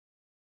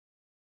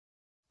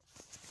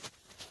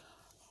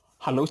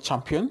Hello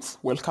champions,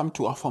 welcome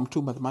to our Form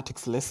 2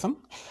 mathematics lesson,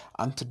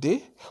 and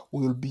today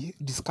we will be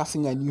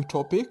discussing a new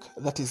topic,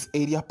 that is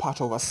area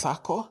part of a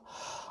circle,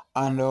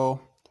 and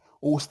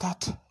we'll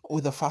start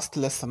with the first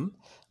lesson,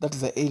 that is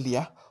the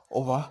area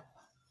of a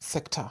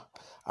sector.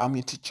 I'm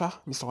your teacher,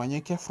 Mr.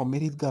 Wanyeke from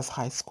Merit Girls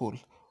High School.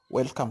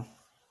 Welcome.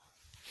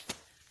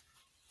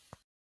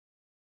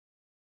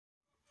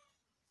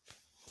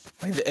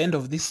 By the end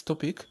of this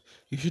topic,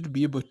 you should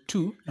be able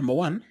to, number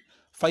one,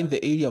 find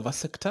the area of a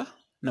sector.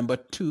 Number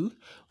two,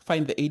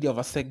 find the area of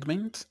a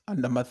segment.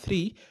 And number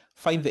three,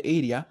 find the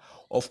area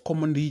of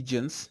common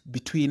regions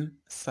between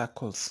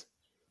circles.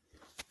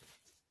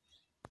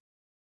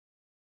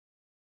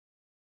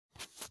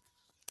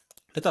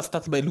 Let us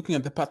start by looking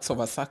at the parts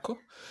of a circle.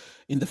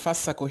 In the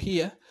first circle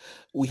here,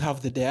 we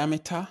have the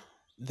diameter,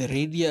 the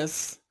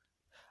radius,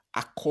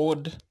 a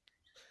chord,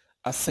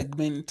 a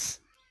segment,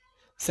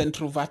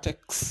 central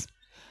vertex,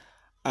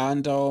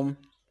 and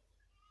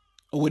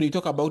when you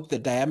talk about the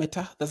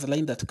diameter, that's a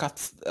line that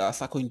cuts a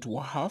circle into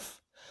a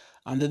half,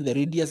 and then the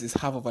radius is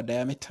half of a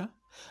diameter.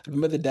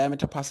 Remember, the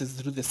diameter passes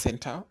through the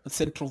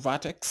central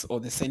vertex,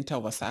 or the center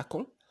of a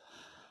circle.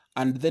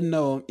 And then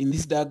in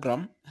this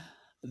diagram,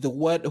 the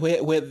word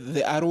where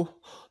the arrow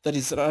that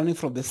is running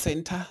from the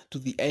center to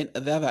the end,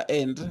 the other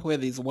end, where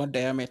there is one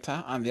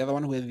diameter, and the other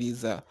one where there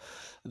is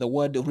the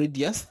word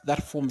radius,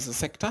 that forms a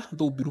sector.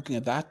 We'll be looking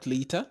at that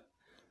later.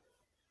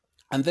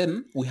 And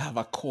then we have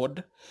a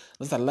chord.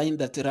 That's a line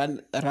that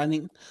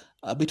running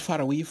a bit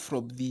far away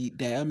from the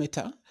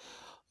diameter.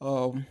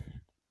 And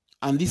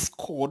this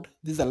chord,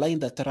 this is a line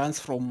that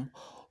runs from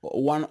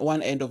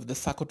one end of the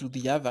circle to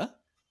the other,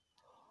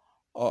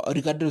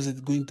 regardless of it's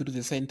going through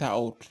the center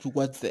or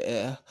towards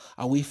the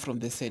away from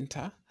the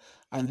center.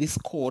 And this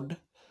chord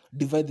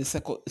divides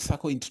the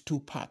circle into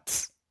two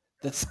parts.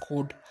 That's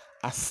called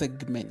a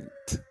segment.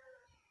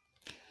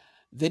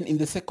 Then in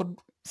the second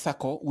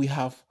circle, we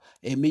have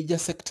a major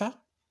sector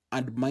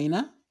and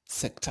minor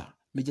sector.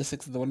 Major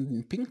sector, the one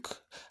in pink,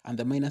 and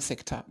the minor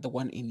sector, the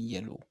one in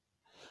yellow.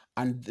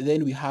 And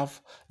then we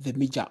have the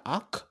major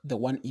arc, the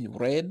one in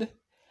red,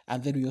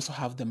 and then we also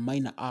have the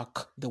minor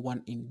arc, the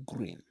one in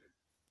green.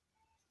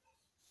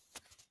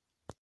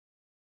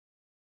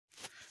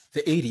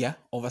 The area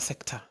of a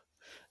sector.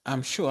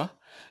 I'm sure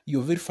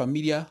you're very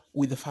familiar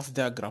with the first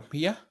diagram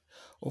here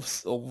of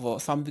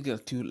something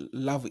that you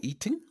love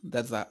eating.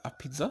 That's a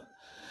pizza.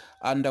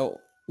 And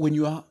when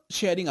you are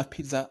sharing a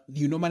pizza,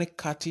 you normally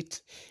cut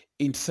it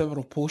in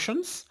several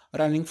portions,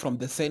 running from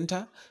the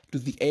center to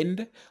the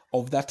end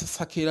of that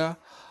circular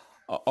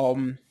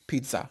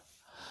pizza.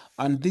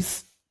 And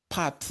this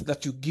part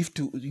that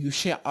you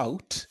share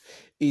out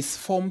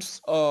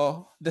forms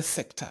the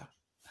sector.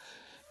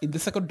 In the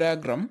second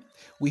diagram,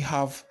 we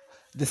have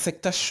the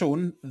sector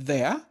shown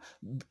there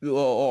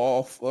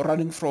of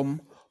running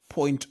from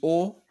point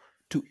O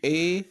to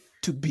A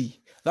to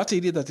B. That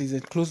area that is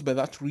enclosed by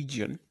that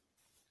region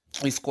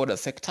is called a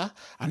sector,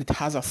 and it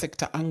has a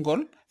sector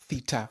angle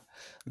theta.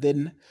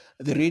 Then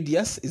the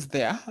radius is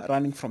there,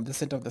 running from the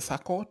center of the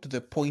circle to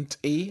the point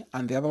A,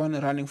 and the other one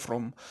running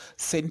from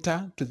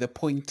center to the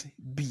point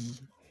B.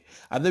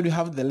 And then we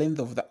have the length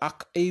of the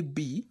arc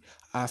AB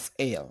as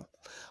L.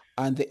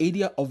 And the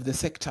area of the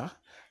sector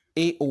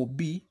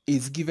AOB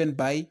is given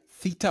by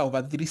theta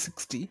over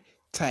 360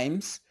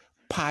 times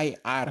pi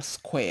r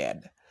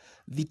squared.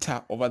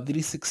 Theta over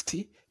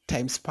 360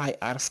 times pi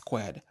r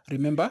squared.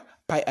 Remember,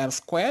 pi r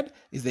squared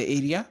is the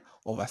area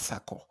of a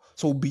circle.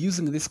 So we'll be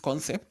using this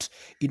concept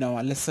in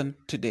our lesson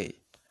today.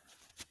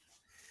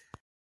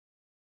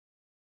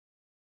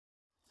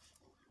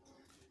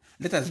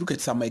 Let us look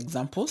at some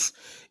examples.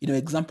 In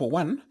example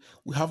 1,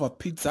 we have a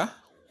pizza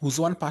whose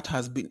one part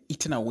has been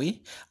eaten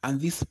away, and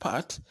this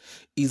part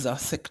is a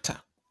sector.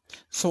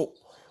 So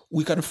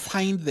we can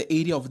find the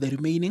area of the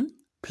remaining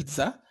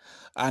pizza,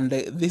 and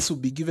this will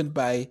be given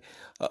by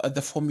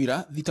the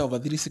formula theta over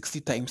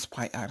 360 times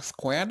pi r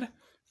squared,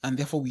 and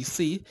therefore we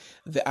see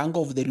the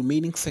angle of the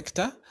remaining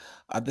sector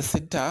at the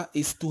center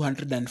is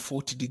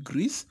 240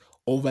 degrees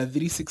over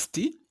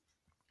 360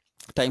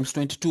 times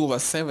 22 over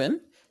 7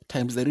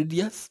 times the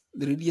radius.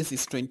 The radius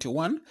is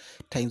 21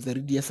 times the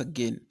radius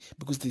again,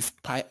 because this is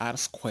pi r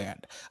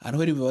squared. And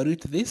when you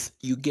evaluate this,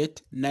 you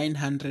get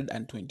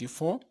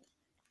 924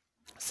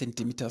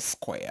 centimeters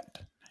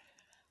squared.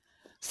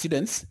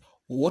 Students,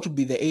 what would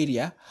be the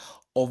area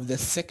of the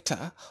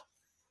sector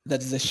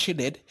that is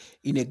shaded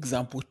in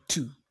example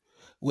 2,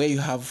 where you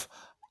have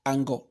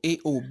angle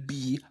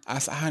AOB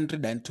as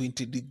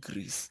 120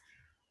 degrees?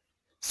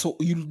 So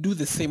you'll do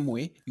the same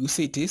way. You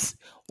say it is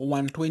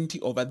 120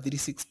 over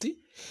 360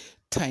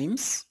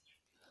 times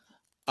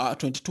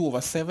 22 over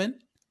 7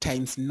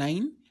 times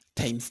 9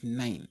 times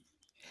 9.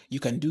 You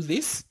can do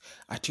this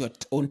at your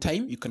own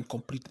time. You can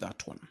complete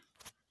that one.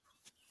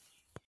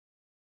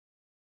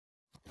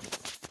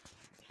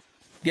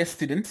 Dear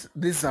students,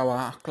 this is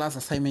our class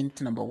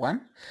assignment number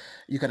 1.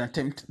 You can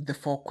attempt the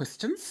 4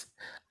 questions,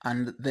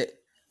 and the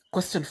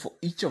question for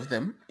each of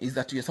them is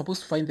that you're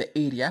supposed to find the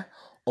area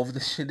of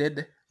the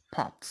shaded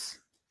parts.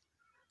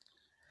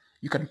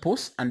 You can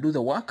pause and do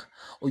the work,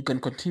 or you can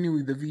continue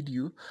with the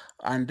video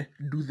and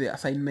do the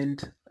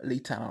assignment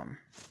later on.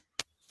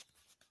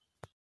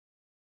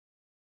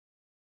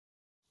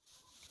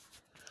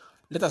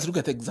 Let us look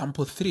at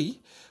example 3,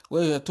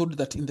 where we are told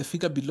that in the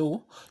figure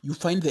below, you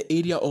find the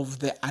area of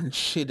the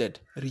unshaded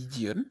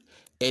region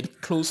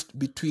enclosed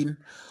between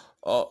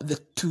the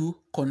two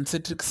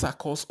concentric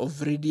circles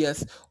of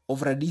radius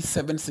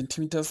 7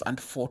 centimeters and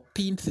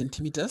 14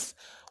 centimeters,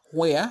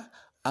 where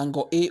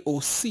angle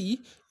AOC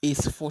is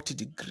 40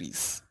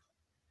 degrees.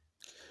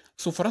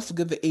 So for us to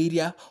get the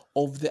area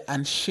of the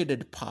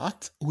unshaded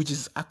part, which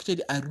is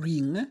actually a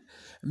ring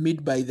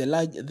made by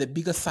the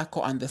bigger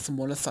circle and the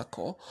smaller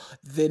circle,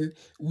 then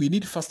we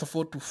need first of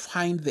all to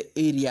find the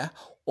area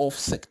of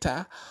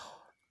sector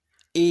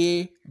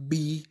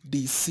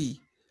ABDC,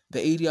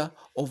 the area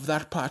of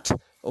that part,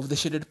 of the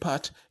shaded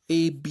part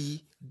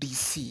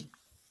ABDC.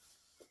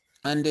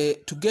 And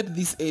to get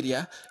this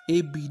area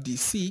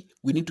ABDC,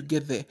 we need to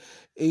get the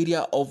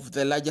area of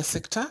the larger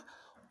sector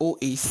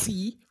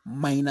OAC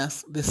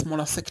minus the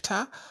smaller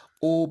sector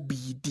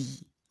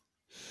OBD.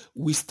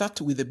 We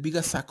start with the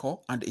bigger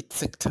circle and its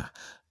sector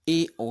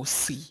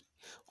AOC,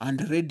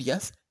 and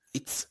radius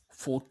it's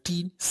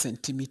 14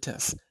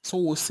 centimeters. So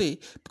we'll say,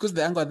 because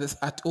the angle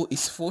at O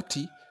is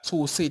 40, so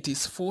we'll say it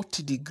is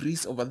 40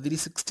 degrees over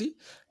 360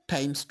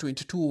 times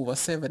 22 over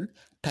 7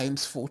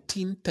 times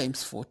 14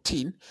 times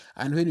 14,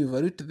 and when you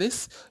evaluate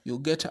this, you'll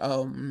get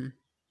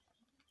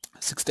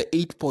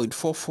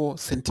 68.44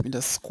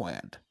 centimeters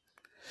squared.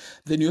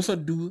 Then you also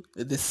do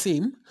the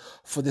same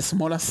for the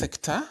smaller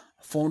sector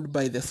formed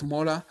by the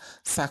smaller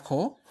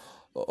circle,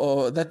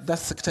 or that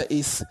sector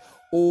is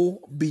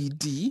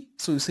OBD.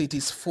 So you say it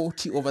is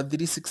 40 over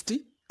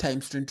 360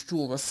 times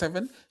 22 over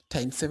 7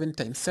 times 7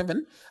 times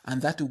 7,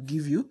 and that will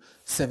give you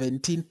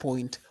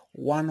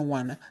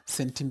 17.11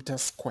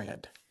 centimeters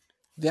squared.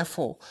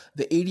 Therefore,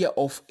 the area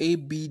of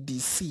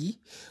ABDC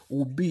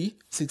will be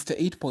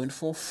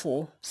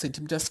 68.44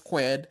 centimeters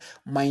squared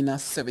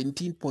minus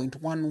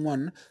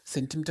 17.11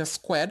 centimeters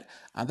squared,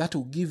 and that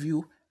will give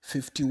you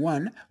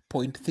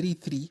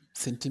 51.33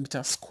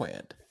 centimeters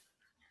squared.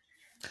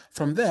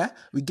 From there,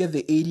 we get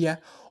the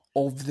area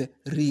of the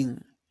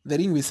ring. The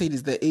ring, we said,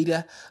 is the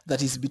area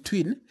that is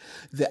between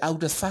the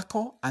outer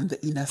circle and the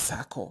inner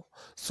circle.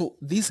 So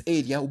this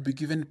area will be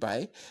given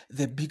by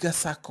the bigger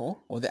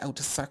circle or the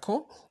outer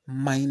circle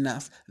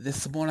minus the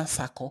smaller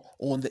circle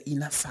or the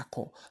inner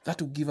circle.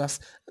 That will give us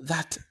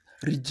that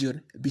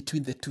region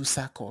between the two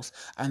circles.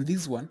 And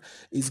this one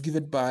is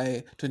given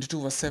by 22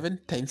 over 7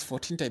 times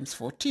 14 times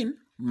 14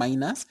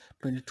 minus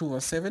 22 over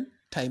 7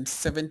 times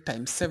 7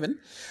 times 7.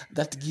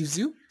 That gives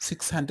you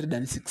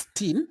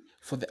 616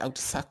 for the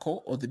outer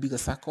circle or the bigger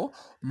circle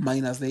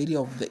minus the area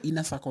of the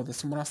inner circle, the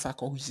smaller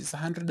circle, which is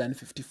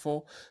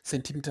 154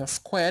 centimeters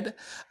squared,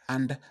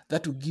 and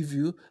that will give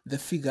you the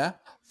figure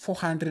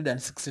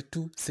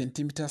 462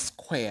 centimeters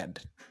squared.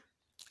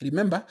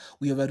 Remember,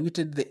 we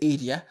evaluated the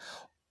area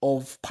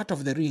of part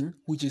of the ring,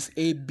 which is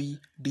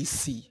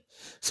ABDC.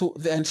 So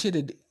the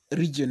unshaded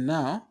region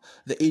now,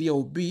 the area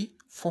will be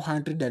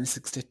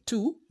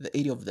 462, the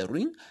area of the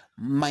ring,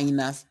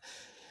 minus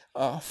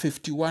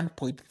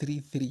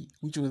 51.33,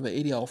 which was the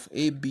area of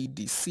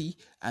ABDC,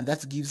 and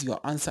that gives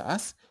your answer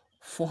as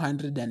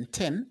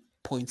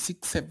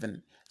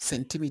 410.67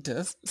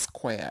 centimeters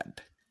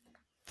squared.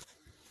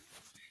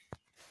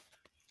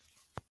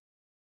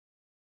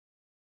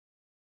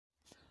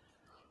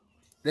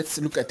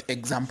 Let's look at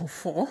example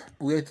 4.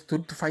 We are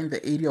told to find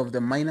the area of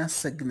the minor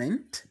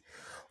segment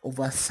of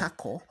a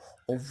circle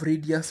of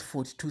radius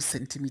 42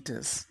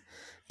 centimeters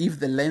if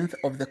the length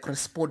of the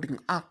corresponding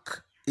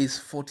arc is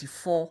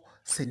 44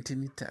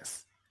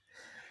 centimeters.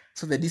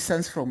 So the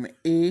distance from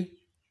A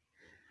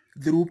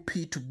through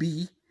P to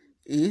B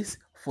is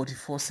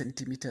 44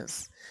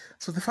 centimeters.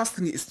 So the first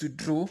thing is to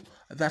draw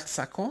that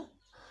circle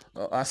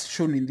as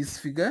shown in this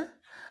figure,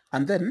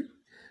 and then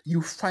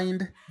you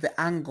find the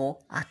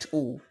angle at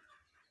O.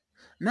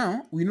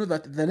 Now we know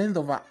that the length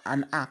of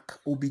an arc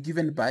will be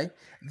given by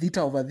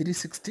theta over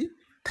 360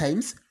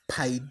 times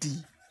pi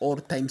d, or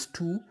times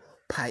 2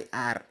 pi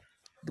r,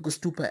 because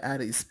 2 pi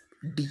r is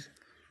d.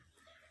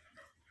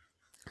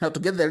 Now to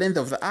get the length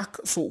of the arc,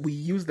 so we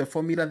use the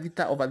formula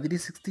theta over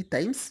 360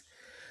 times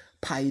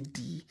pi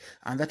d,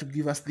 and that will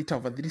give us theta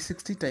over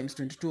 360 times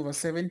 22 over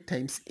 7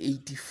 times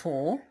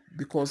 84,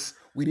 because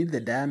we need the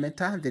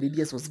diameter. The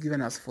radius was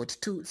given as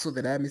 42, so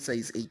the diameter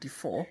is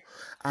 84,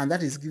 and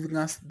that is giving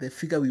us the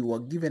figure we were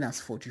given as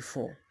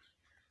 44.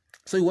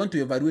 So you want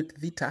to evaluate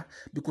theta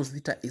because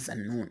theta is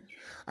unknown.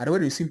 And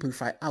when you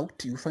simplify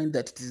out, you find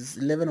that it is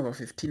 11 over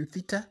 15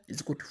 theta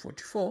is equal to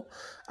 44,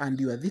 and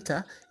your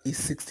theta is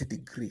 60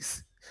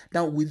 degrees.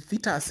 Now with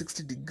theta at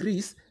 60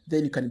 degrees,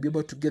 then you can be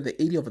able to get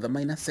the area of the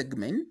minor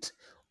segment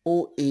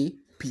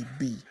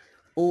OAPB,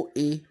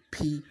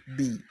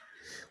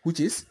 which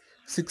is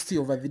 60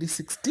 over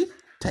 360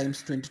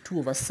 times 22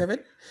 over 7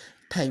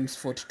 times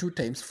 42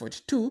 times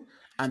 42,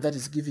 and that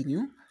is giving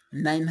you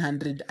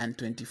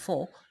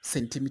 924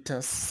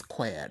 centimeters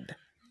squared.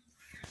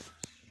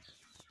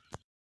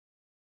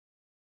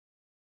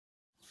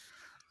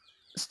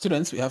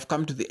 Students, we have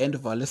come to the end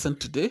of our lesson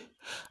today,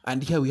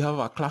 and here we have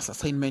our class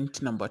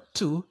assignment number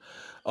 2.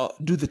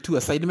 Do the 2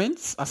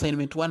 assignments,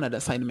 assignment 1 and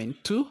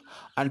assignment 2,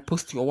 and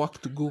post your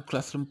work to Google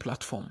Classroom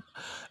platform.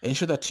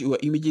 Ensure that your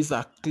images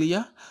are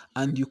clear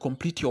and you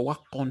complete your work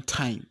on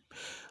time.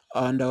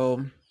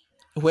 And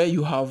where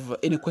you have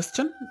any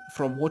question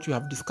from what you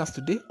have discussed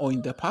today or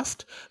in the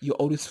past, you're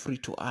always free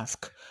to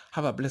ask.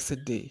 Have a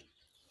blessed day.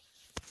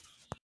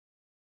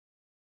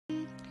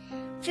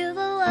 Feel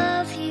the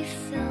love he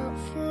felt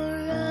for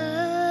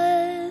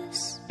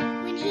us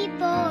when he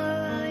bore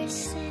our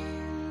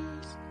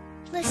sins.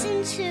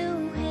 Listen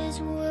to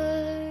his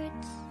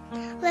words,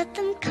 let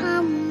them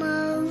come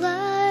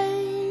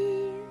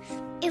alive.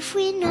 If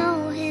we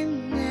know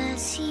him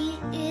as he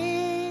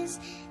is,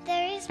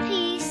 there is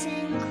peace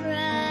in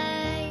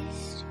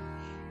Christ.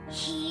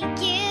 He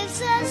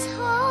gives us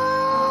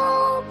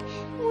hope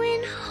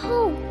when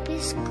hope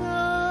is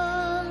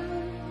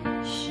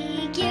gone.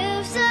 He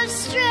gives us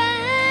strength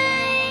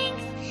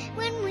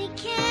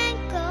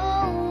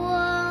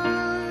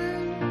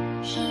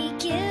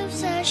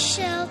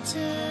shelter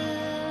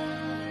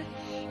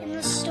in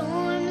the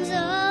storms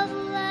of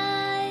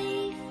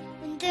life.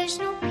 When there's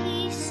no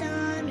peace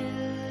on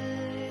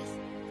earth,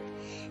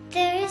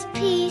 there is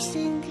peace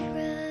in Christ.